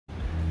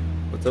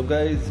What's up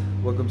guys,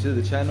 welcome to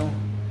the channel.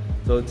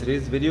 So in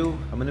today's video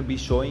I'm going to be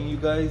showing you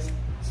guys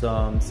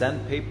some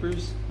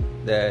sandpapers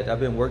that I've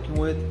been working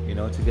with,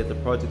 to get the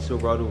Project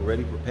Silverado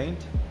ready for paint.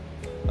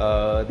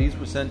 These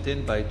were sent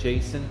in by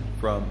Jason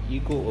from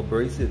Eagle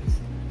Abrasives.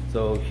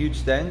 So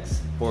huge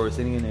thanks for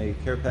sending in a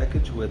care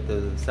package with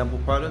the sample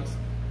products.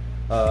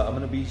 I'm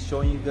going to be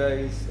showing you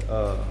guys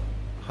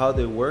how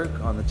they work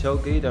on the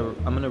tailgate.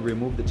 I'm going to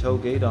remove the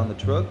tailgate on the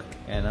truck,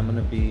 and I'm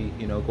going to be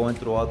going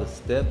through all the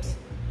steps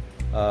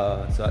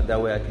so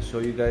that way I can show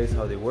you guys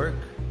how they work.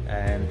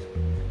 And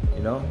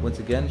once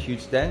again,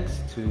 huge thanks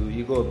to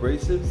Eagle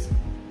Abrasives,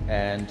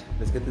 and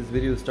let's get this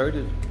video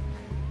started.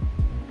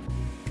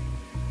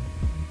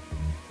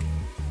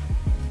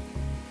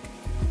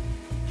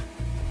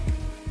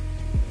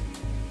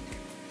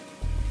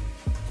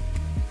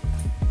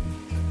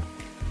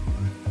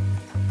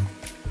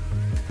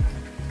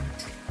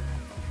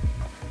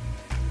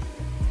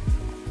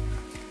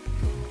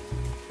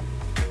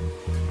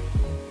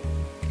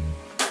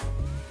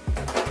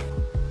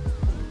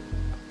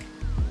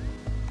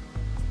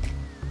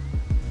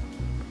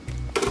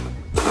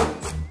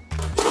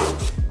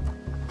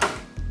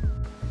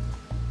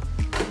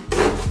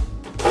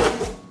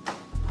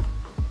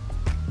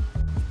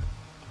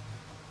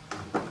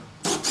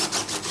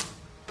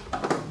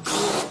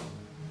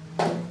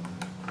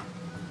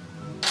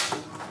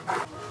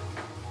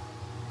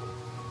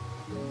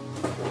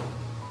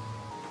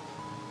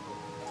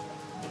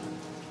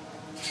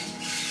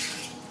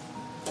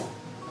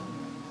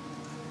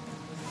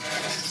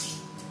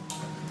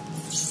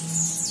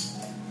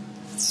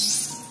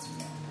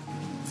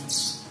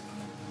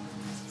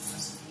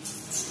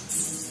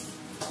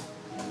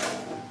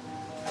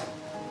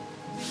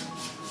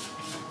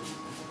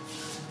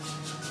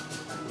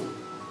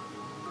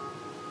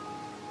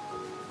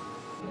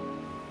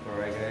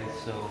 Alright guys,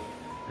 so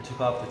I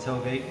took off the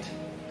tailgate,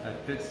 I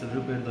fixed a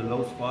little bit of the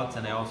low spots,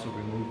 and I also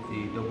removed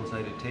the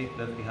double-sided tape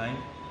left behind.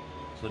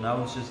 So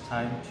now it's just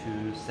time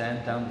to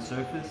sand down the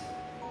surface.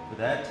 For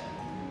that,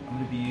 I'm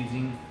going to be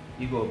using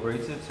Eagle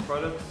Abrasives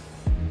products.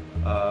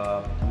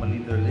 I'm going to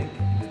leave their link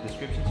in the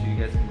description so you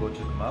guys can go check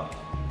them out.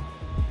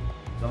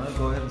 So I'm going to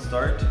go ahead and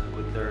start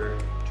with their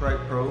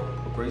Tri-Pro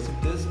abrasive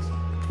discs.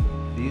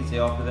 They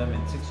offer them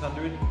in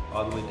 600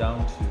 all the way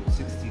down to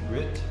 60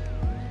 grit.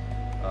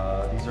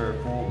 These are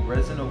full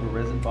resin over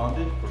resin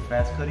bonded for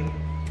fast cutting,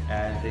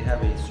 and they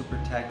have a super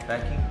tack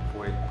backing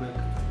for a quick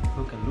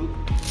hook and loop.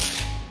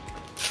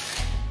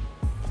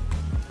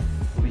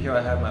 Over here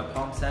I have my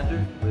palm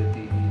sander with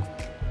the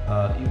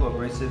Eagle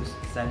Abrasives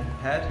sanding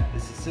pad.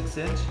 This is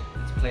 6-inch,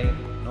 it's plain,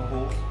 no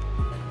holes.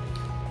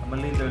 I'm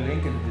going to leave their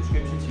link in the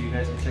description so you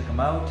guys can check them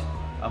out.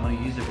 I'm going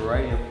to use a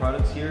variety of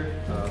products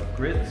here,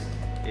 grits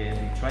in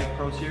the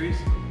Tri-Pro series,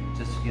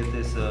 just to get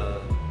this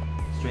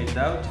straightened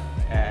out,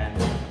 and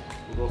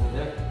we'll go from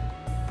there.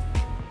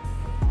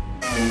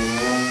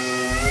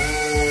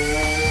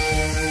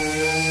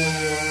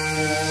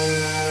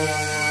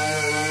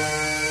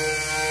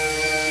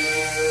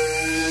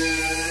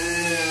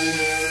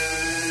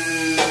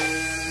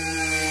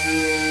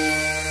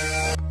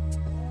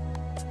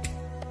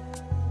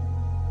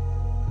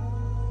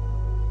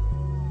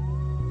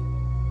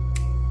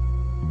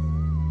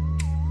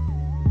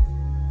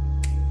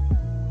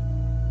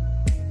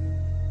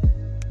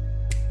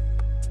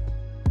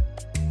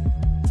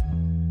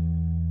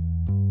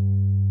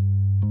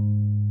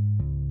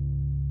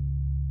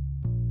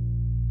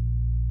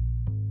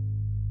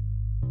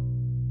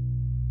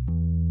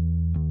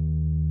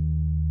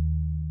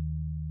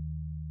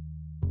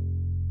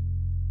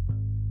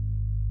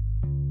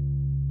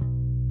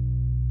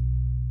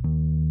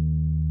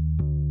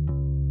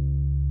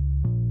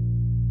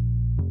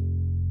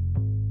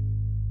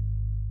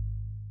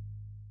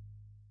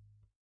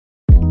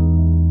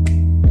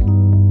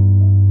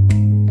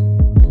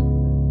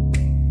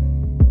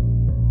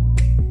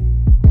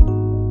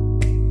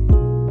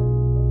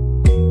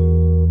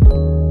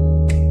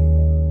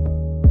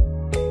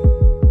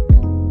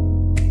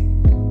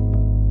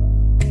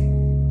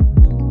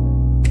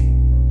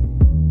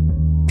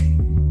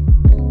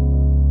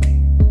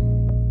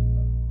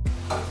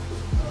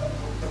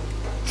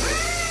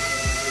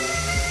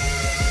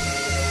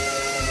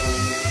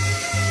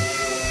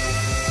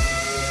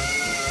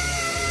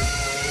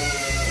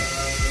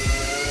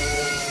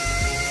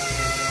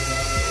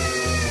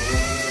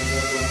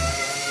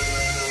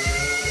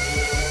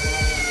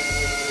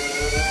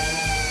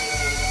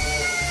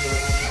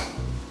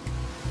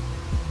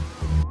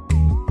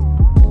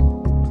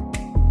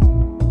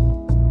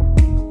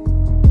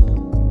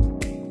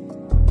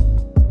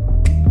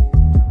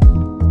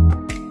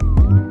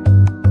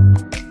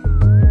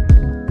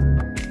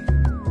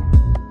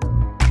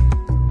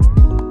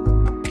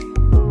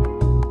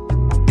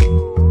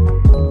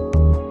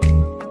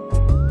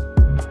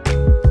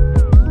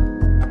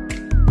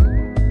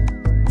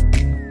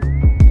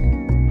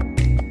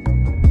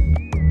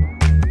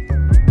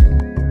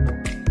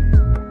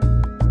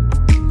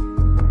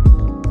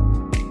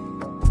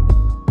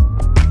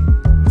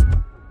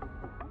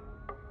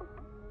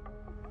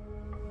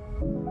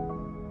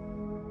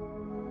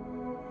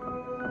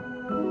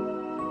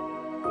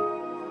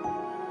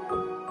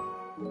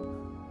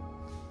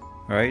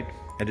 Alright,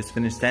 I just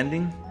finished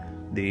sanding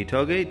the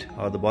tailgate,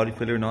 all the body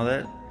filler and all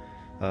that.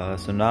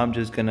 So now I'm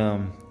just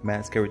gonna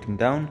mask everything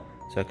down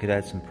so I could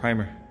add some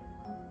primer.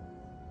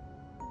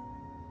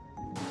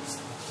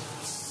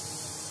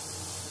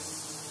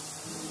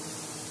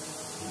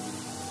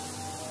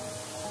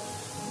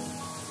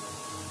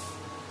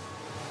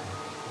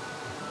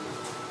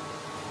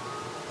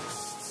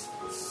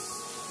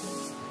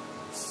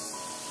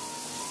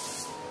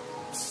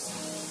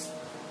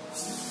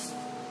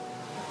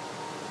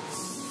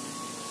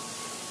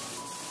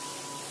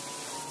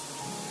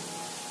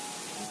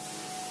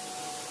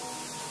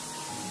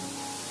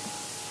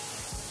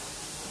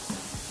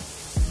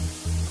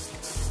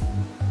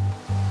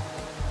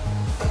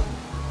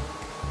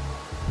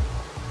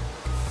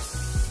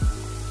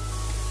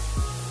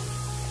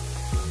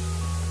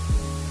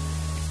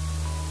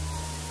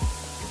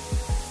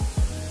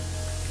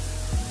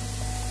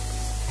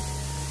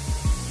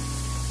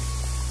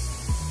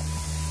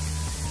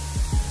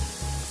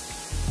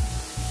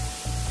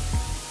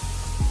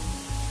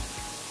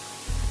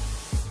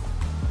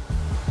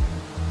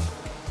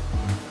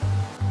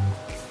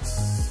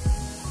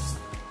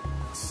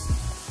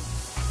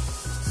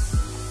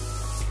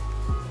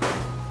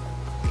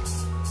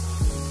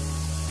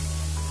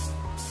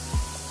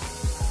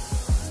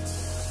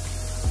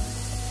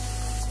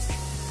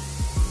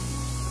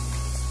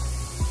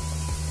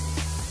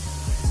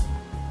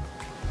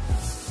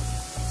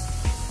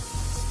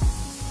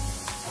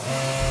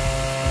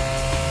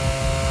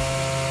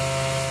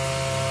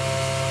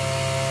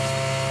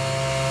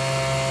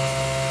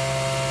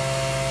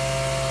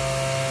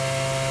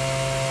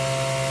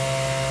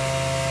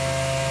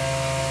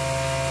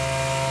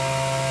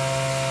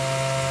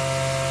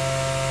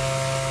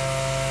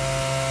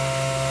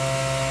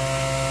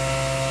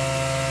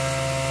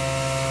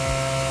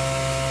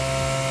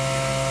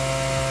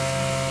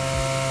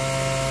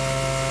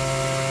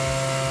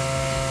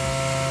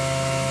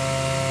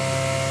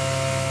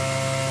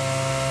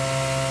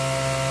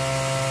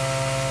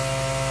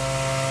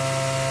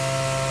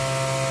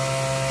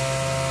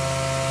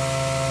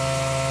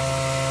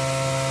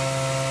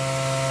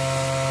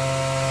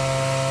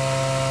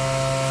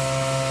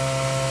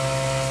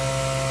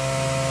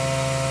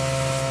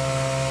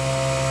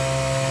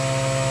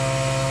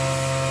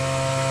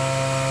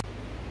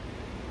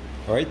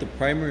 Alright, the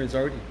primer is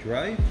already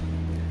dry.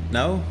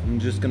 Now I'm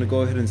just gonna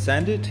go ahead and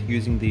sand it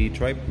using the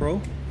Tri Pro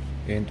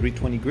in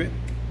 320 grit.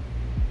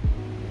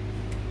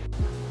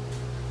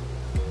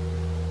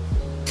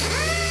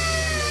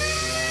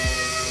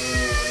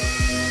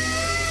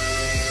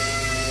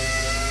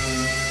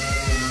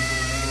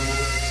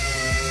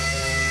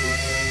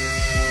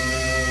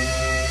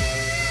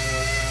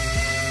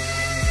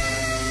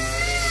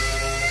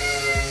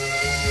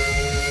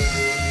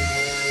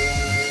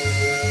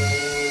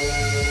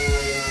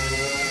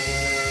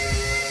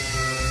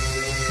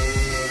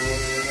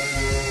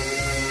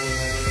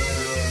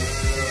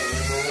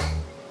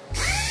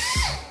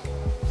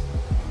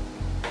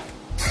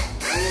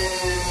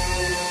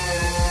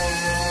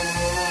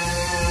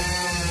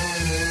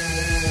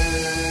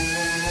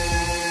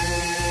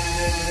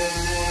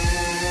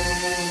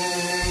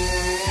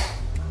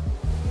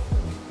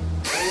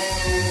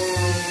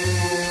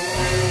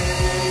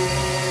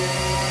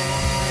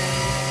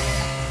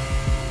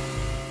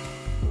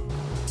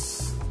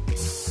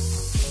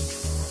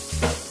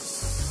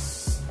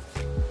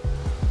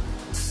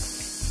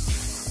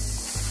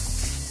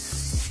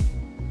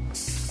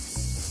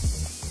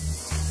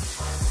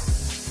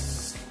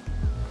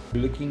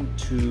 You're looking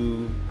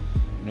to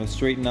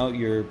straighten out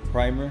your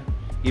primer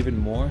even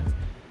more,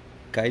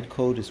 guide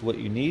coat is what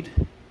you need.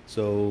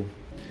 So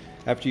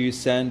after you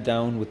sand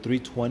down with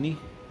 320,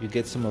 you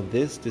get some of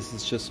this. This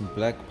is just some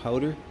black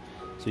powder.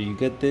 So you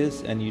get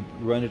this and you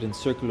run it in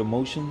circular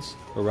motions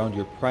around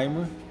your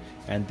primer,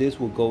 and this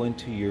will go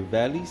into your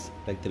valleys,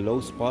 like the low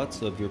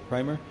spots of your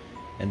primer,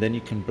 and then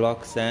you can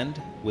block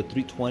sand with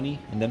 320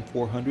 and then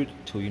 400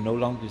 till you no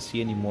longer see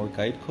any more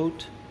guide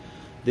coat.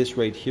 This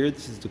right here,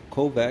 this is the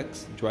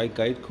Kovax dry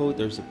guide coat.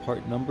 There's a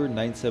part number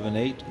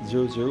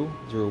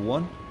 9780001,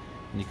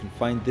 and you can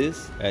find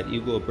this at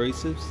Eagle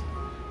Abrasives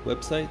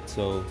website.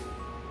 So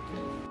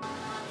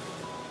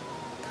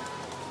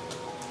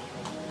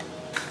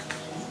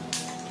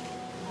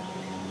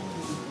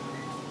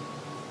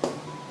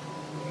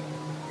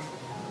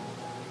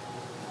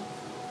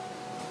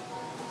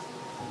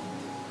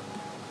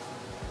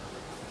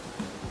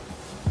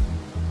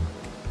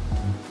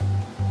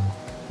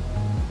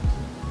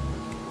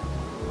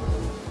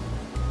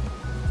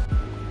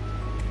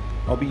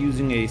I'll be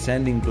using a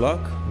sanding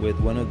block with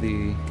one of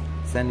the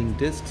sanding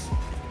discs,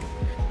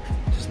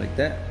 just like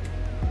that.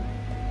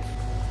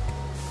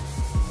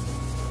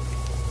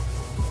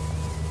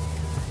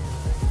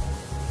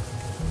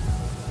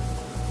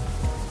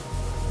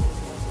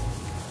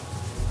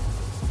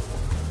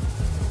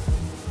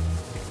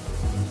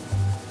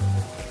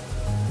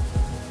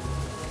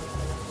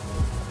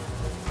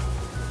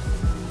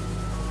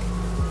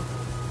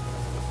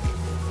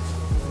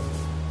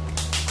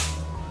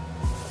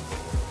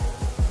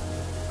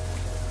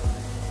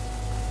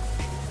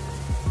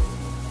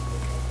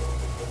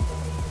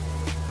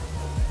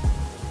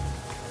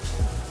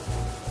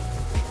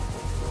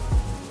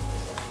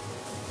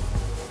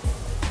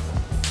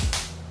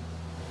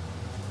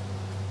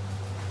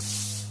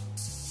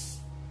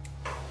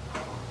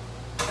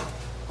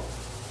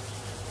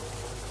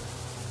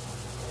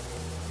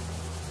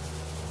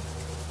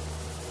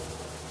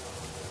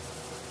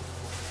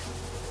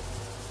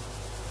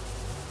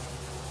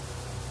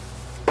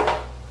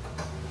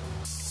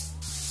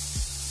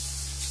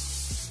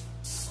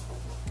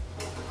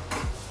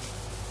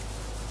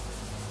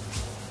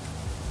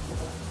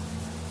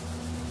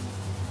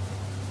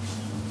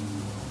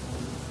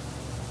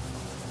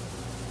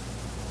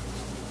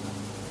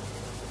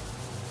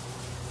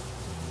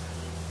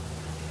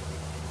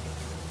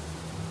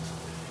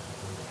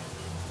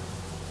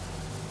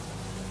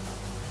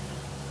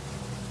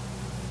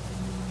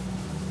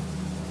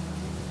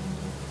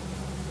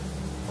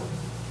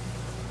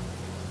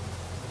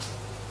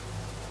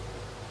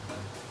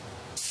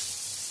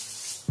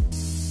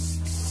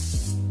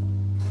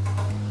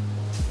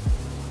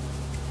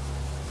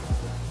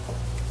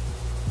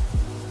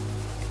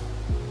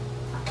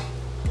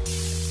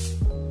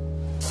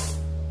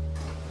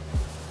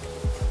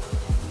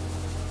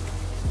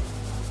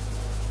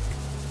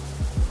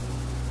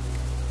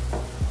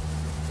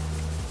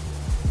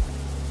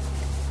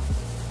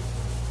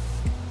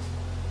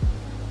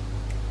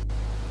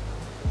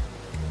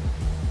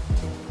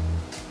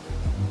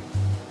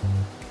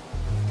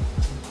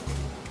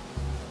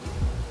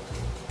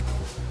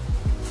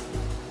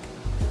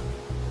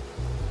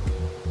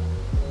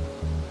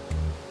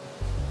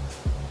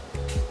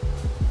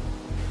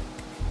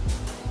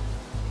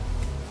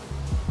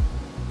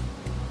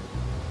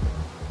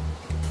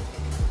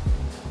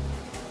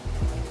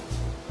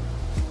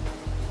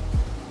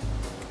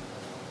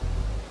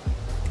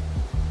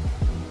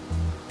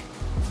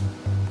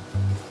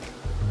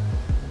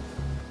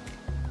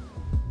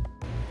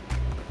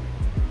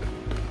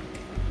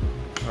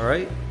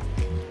 Alright,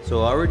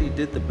 so I already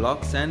did the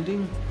block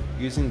sanding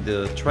using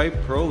the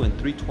Tri-Pro and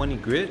 320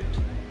 grit.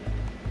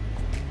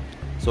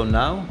 So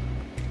now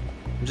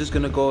I'm just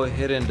gonna go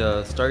ahead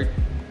and start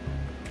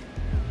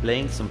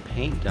laying some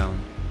paint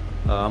down.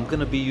 I'm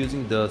gonna be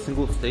using the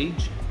single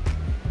stage,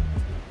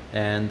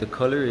 and the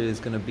color is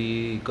gonna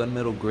be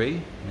gunmetal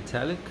gray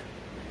metallic.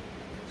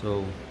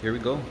 So here we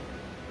go.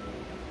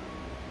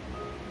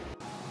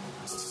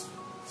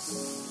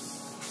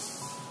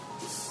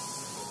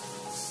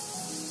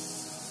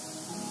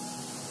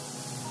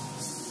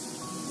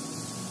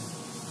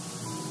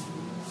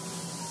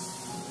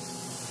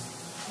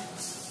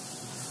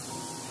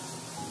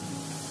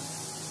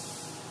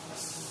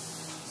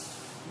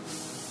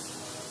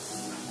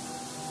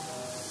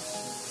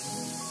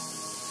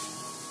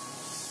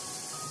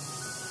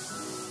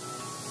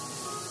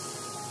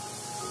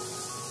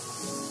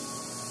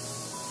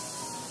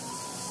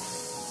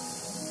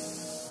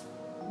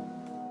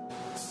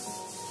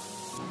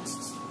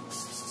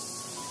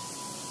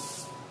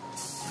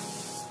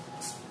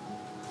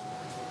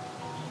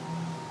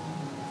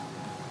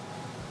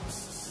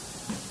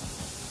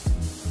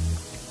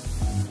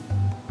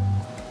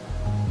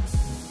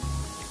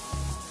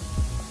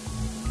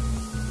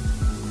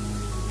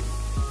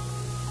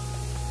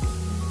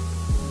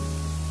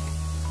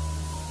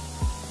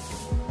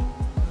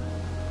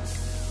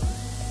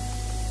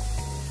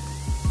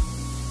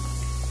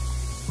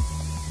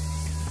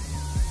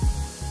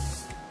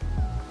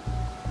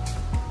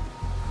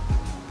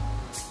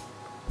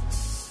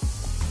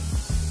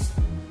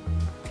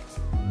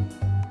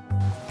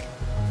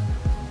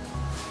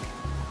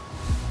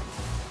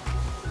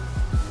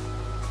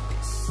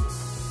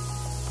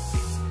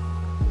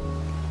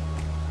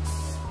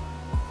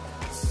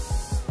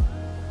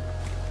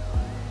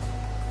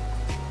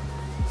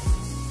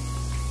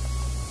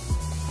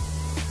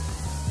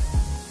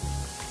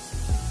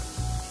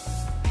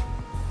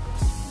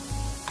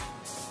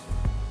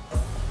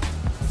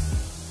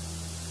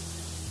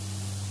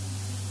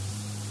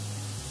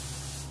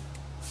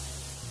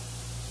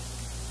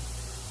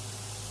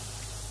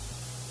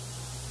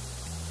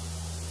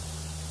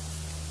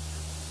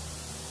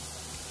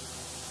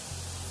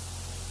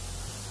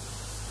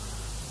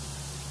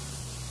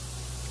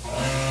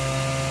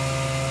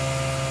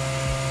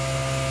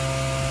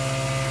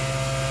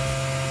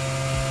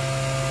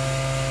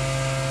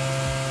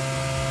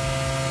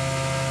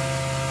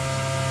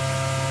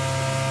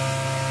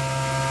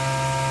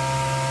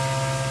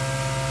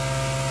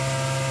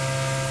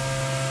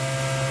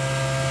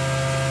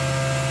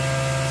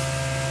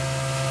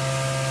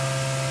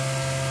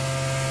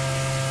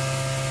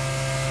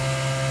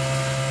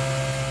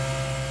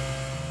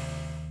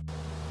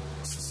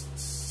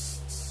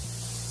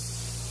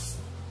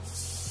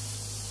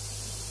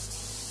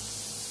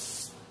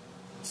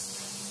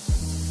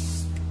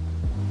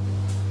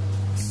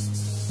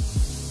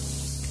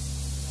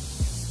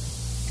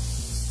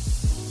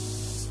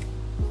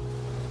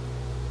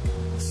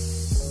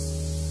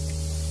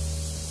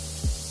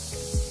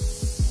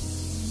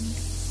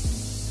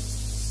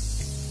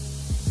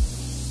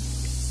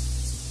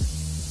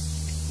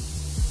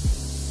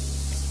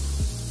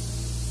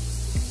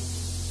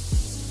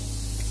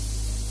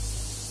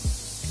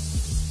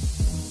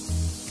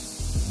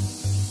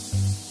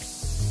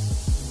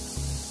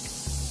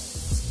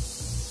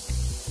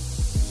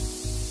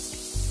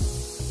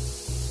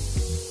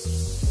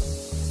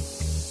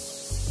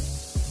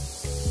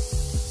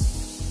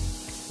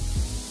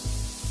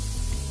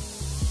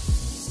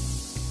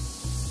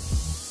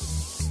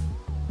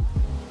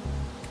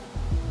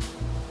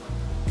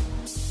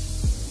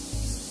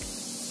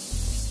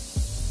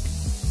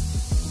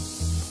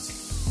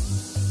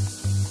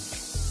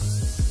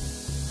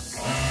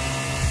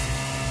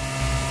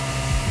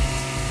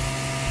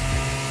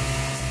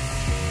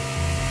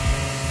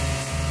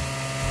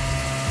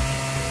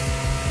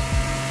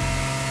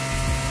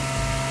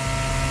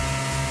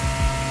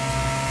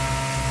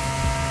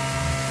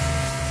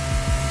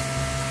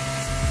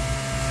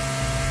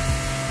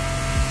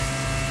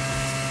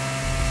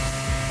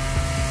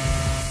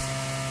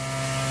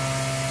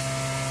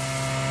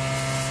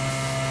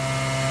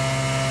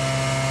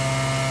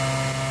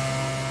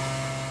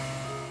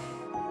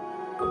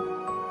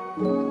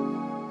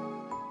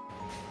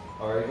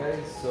 Alright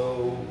guys,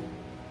 so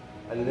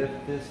I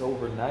left this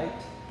overnight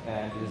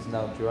and it is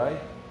now dry.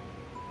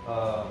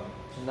 So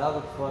now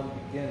the fun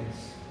begins.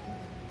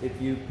 If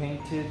you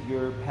painted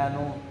your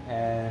panel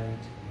and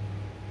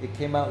it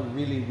came out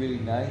really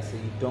nice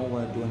and you don't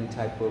want to do any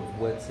type of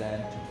wet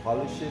sand to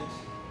polish it,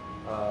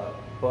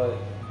 but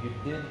you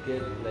did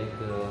get like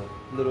a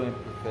little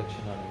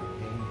imperfection on your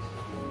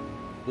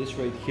paint. This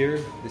right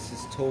here, this is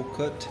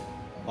Tolecut,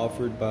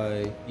 offered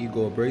by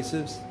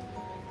Abrasives.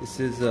 This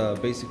is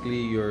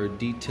basically your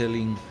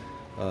detailing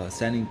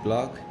sanding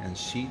block and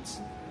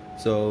sheets.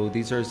 So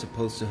these are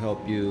supposed to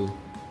help you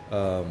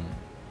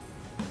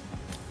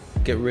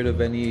get rid of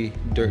any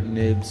dirt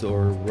nibs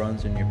or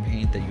runs in your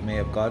paint that you may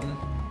have gotten.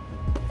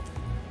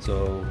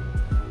 So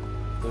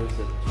there's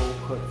a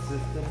Tolecut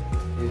system.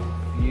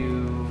 If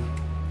you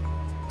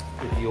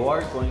if you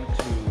are going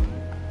to,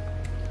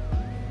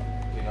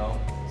 you know,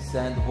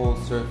 sand the whole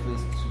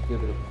surface to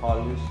give it a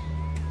polish,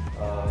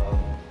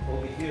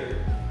 over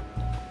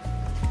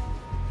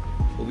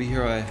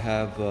here I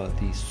have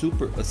the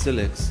Super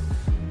Assilex.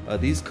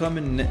 These come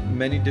in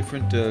many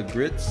different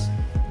grits.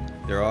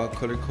 They're all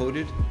color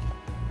coded.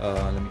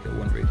 Let me get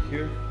one right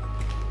here.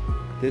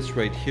 This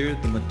right here,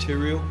 the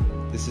material,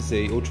 this is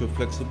a ultra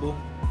flexible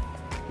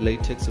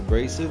latex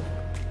abrasive.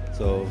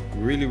 So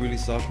really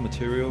soft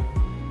material.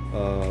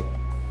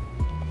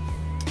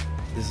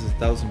 This is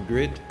 1000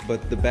 grit,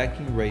 but the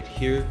backing right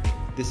here,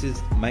 this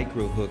is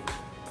micro hook.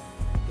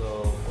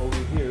 So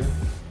over here,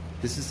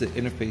 this is the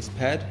interface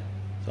pad.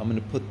 So I'm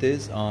going to put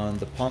this on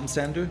the palm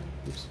sander.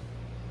 Oops.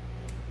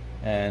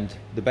 And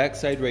the back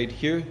side right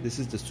here, this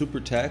is the super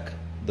tack,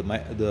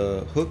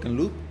 the hook and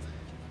loop.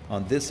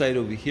 On this side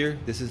over here,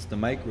 this is the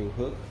micro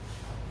hook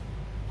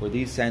for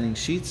these sanding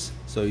sheets.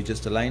 So you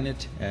just align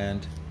it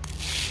and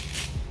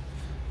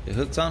it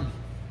hooks on.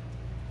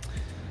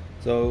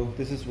 So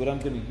this is what I'm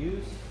going to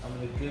use. I'm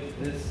going to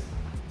give this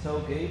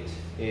tailgate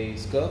a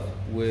scuff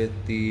with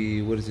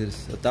the, what is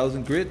this,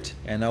 1000 grit,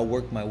 and I'll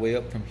work my way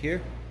up from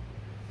here.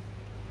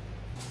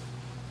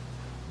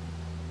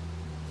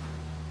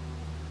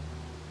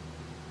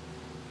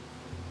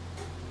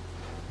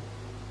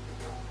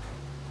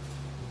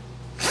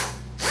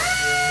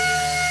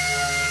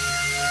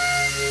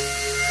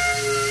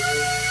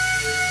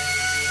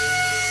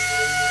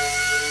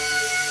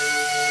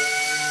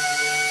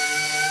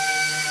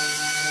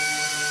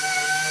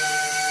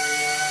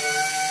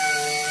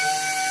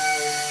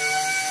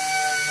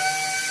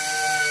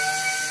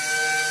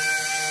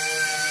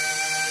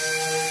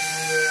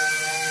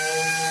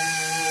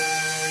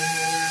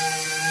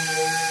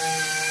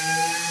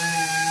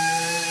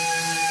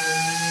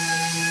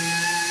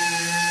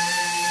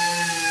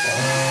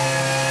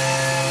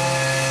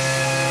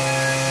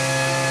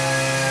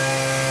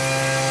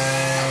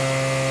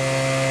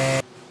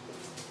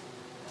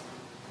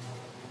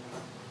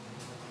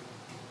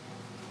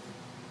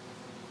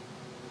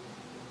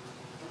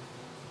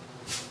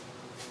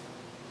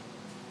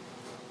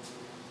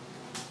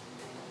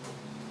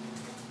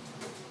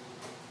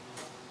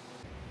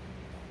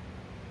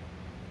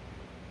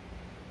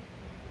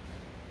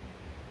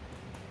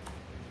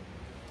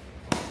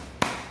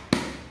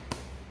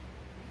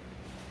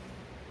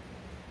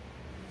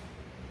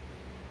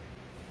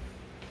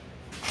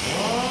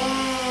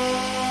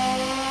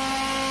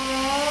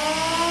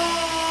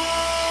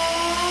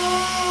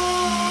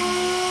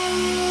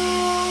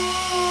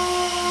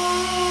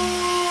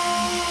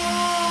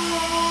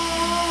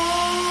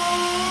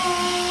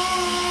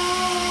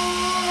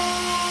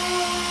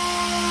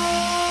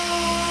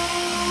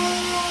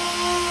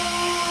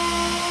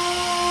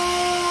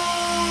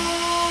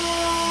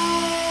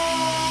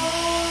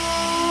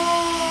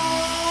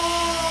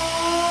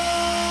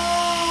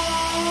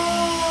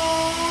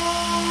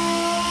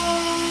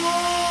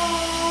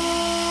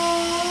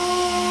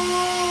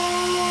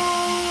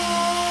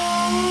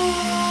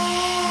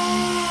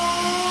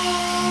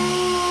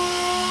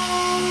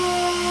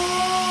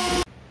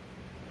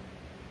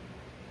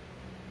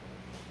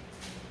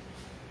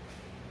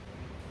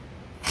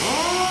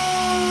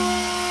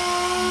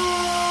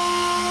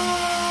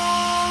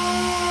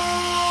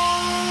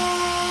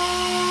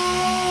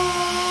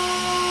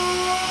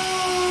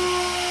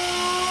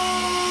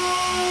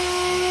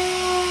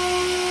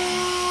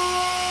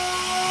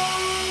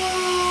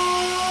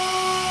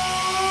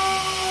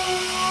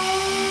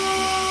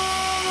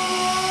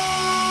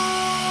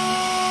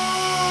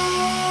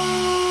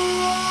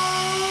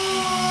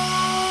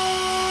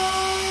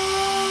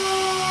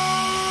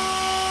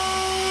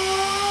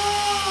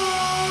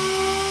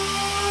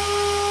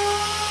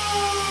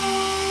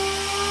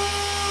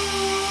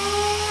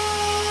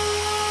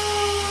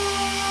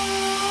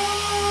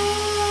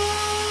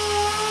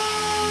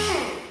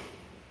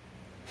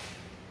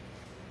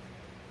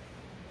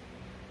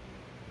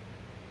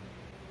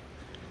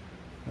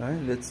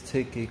 Alright, let's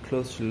take a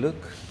closer look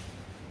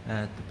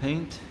at the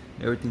paint.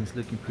 Everything's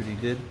looking pretty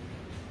good.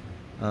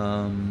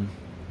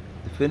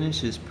 The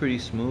finish is pretty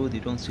smooth.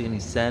 You don't see any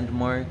sand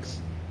marks.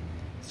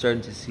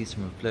 Starting to see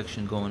some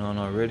reflection going on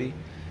already.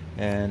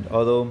 And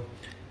although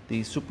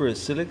the Super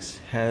Assilex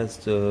has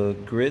the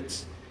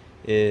grits,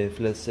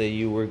 if let's say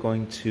you were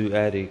going to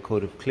add a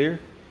coat of clear,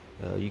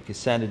 you could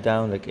sand it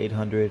down like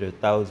 800 or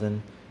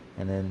 1000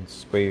 and then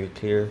spray your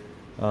clear.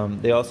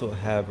 They also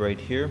have right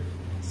here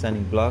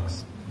sanding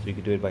blocks, so you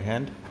could do it by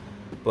hand.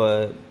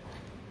 But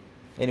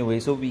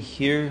anyways, over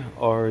here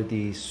are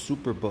the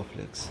Super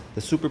Buflex.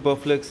 The Super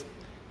Buflex,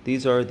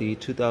 these are the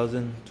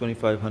 2000,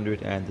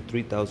 2500 and the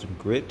 3000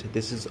 grit.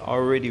 This is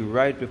already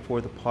right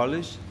before the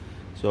polish,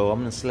 so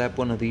I'm gonna slap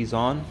one of these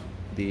on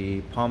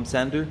the palm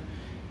sander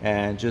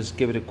and just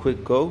give it a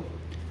quick go.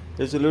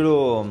 There's a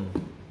little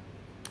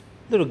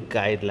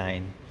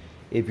guideline.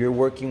 If you're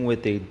working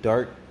with a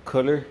dark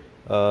color,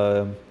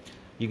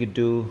 you could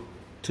do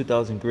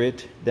 2000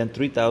 grit, then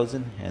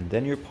 3000, and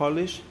then your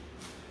polish.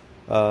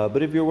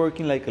 But if you're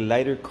working like a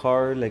lighter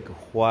car, like a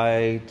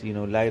white, you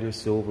know, lighter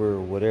silver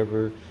or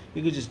whatever,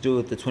 you could just do it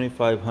with the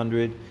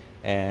 2500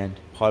 and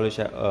polish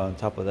on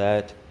top of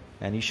that,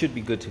 and you should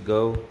be good to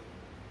go.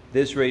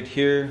 This right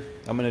here,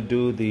 I'm gonna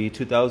do the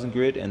 2000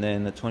 grit and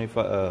then a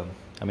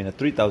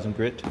 3000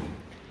 grit,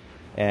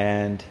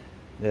 and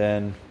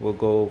then we'll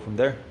go from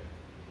there.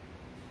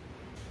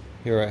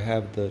 Here I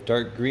have the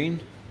dark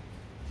green.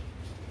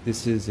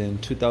 This is in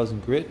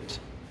 2000 grit.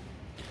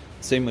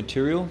 Same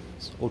material,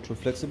 it's ultra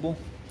flexible,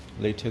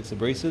 latex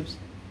abrasives.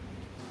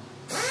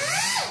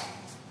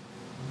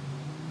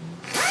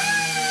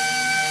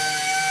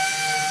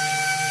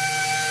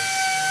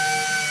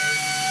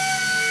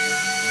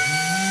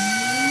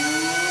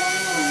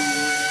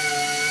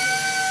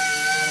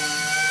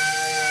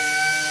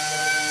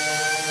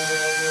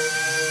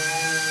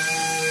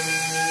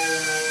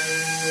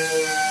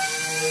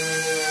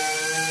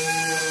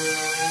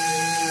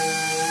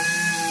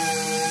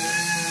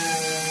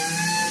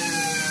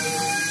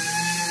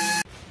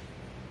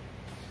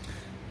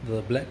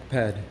 The black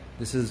pad,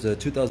 this is the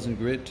 2000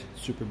 grit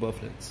Super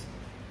Buflex.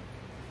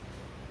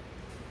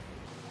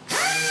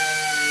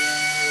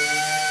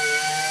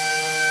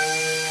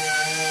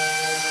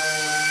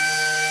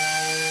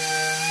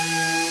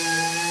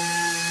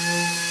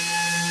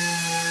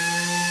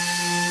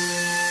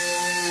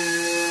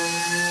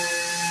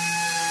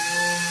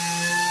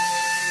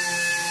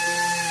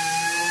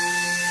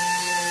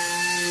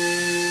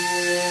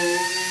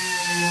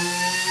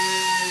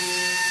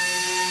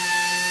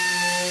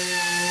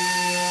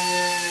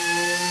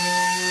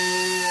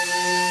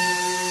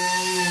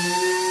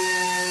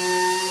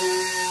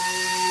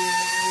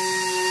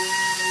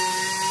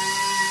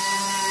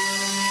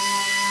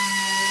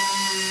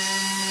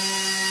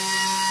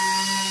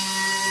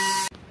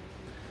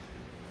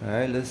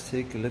 Alright, let's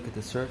take a look at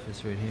the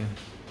surface right here.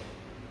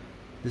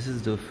 This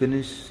is the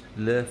finish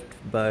left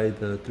by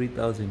the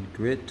 3000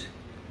 grit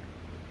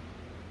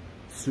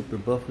Super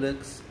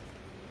Buflex.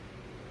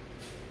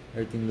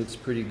 Everything looks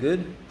pretty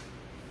good.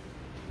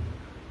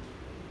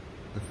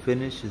 The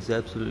finish is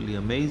absolutely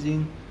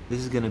amazing. This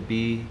is going to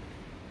be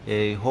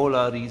a whole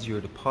lot easier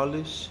to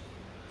polish,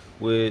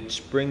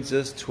 which brings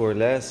us to our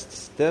last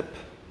step.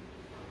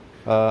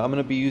 I'm going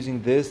to be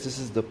using this. This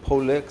is the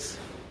Polex.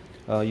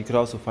 You could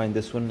also find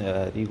this one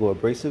at Eagle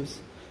Abrasives.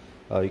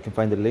 You can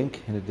find the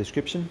link in the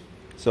description.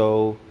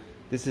 So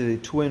this is a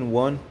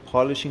 2-in-1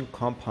 polishing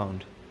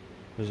compound.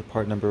 There's a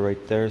part number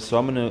right there. So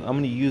I'm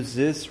gonna use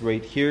this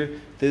right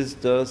here. This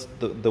does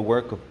the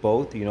work of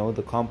both, you know,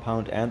 the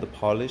compound and the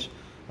polish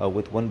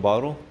with one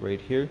bottle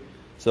right here.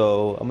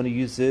 So I'm gonna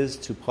use this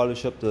to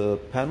polish up the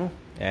panel,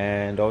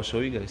 and I'll show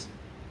you guys.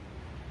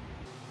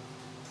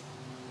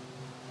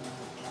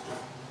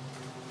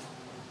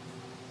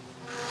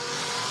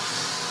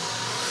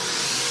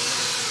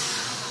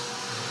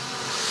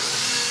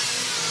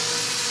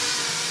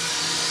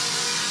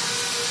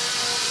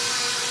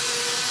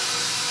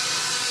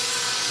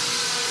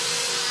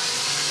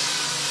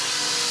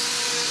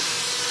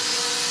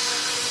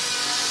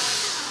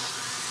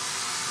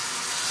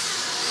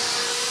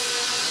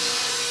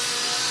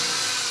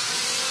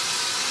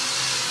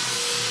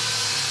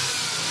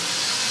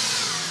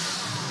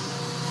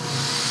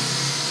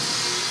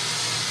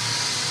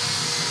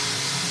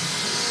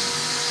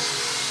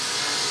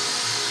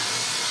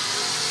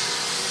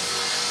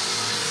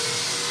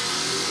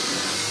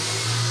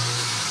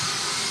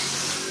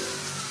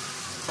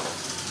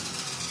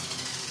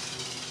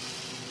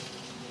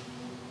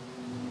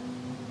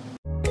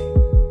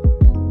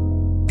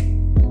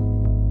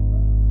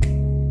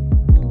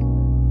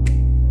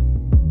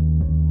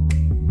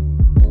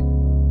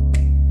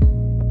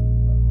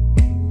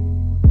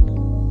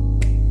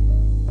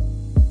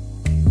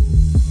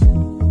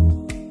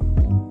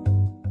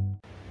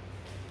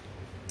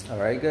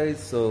 Alright guys,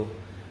 so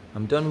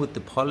I'm done with the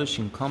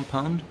polishing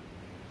compound.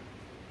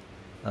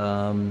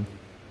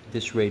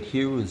 This right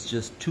here was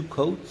just 2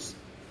 coats,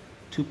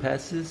 2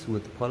 passes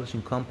with the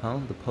polishing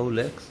compound, the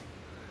Polex,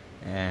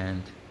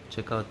 and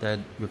check out that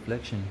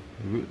reflection.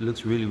 It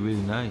looks really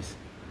nice.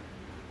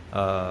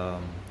 The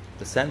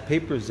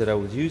sandpapers that I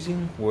was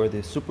using were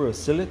the Super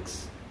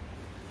Assilex.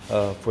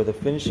 For the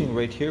finishing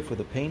right here for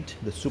the paint,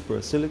 the Super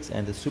Assilex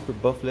and the Super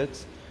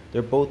Buflex,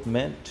 they're both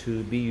meant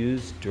to be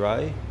used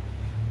dry.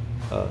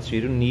 So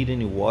you don't need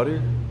any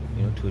water,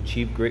 you know, to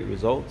achieve great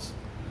results.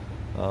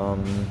 But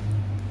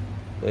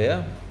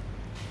yeah,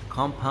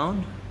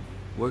 compound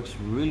works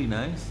really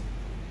nice.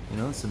 You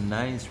know, some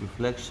nice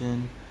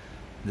reflection.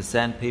 The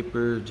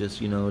sandpaper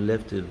just, you know,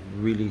 left it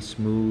really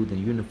smooth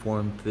and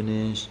uniform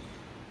finish.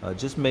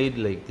 Just made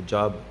like the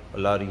job a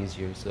lot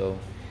easier. So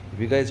if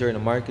you guys are in the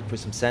market for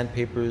some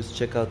sandpapers,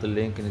 check out the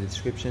link in the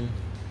description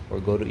or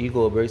go to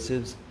Eagle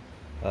Abrasives.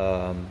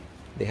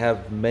 They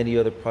have many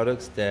other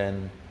products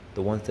than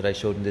the ones that I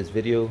showed in this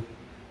video,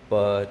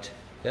 but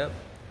yeah,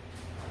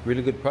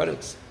 really good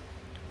products.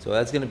 So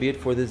that's gonna be it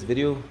for this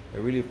video. I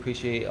really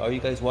appreciate all you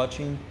guys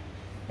watching,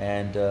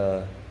 and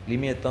leave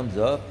me a thumbs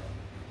up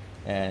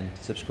and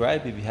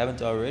subscribe if you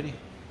haven't already.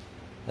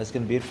 That's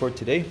gonna be it for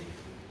today.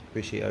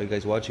 Appreciate all you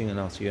guys watching, and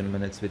I'll see you in my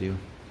next video.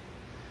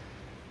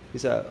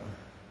 Peace out.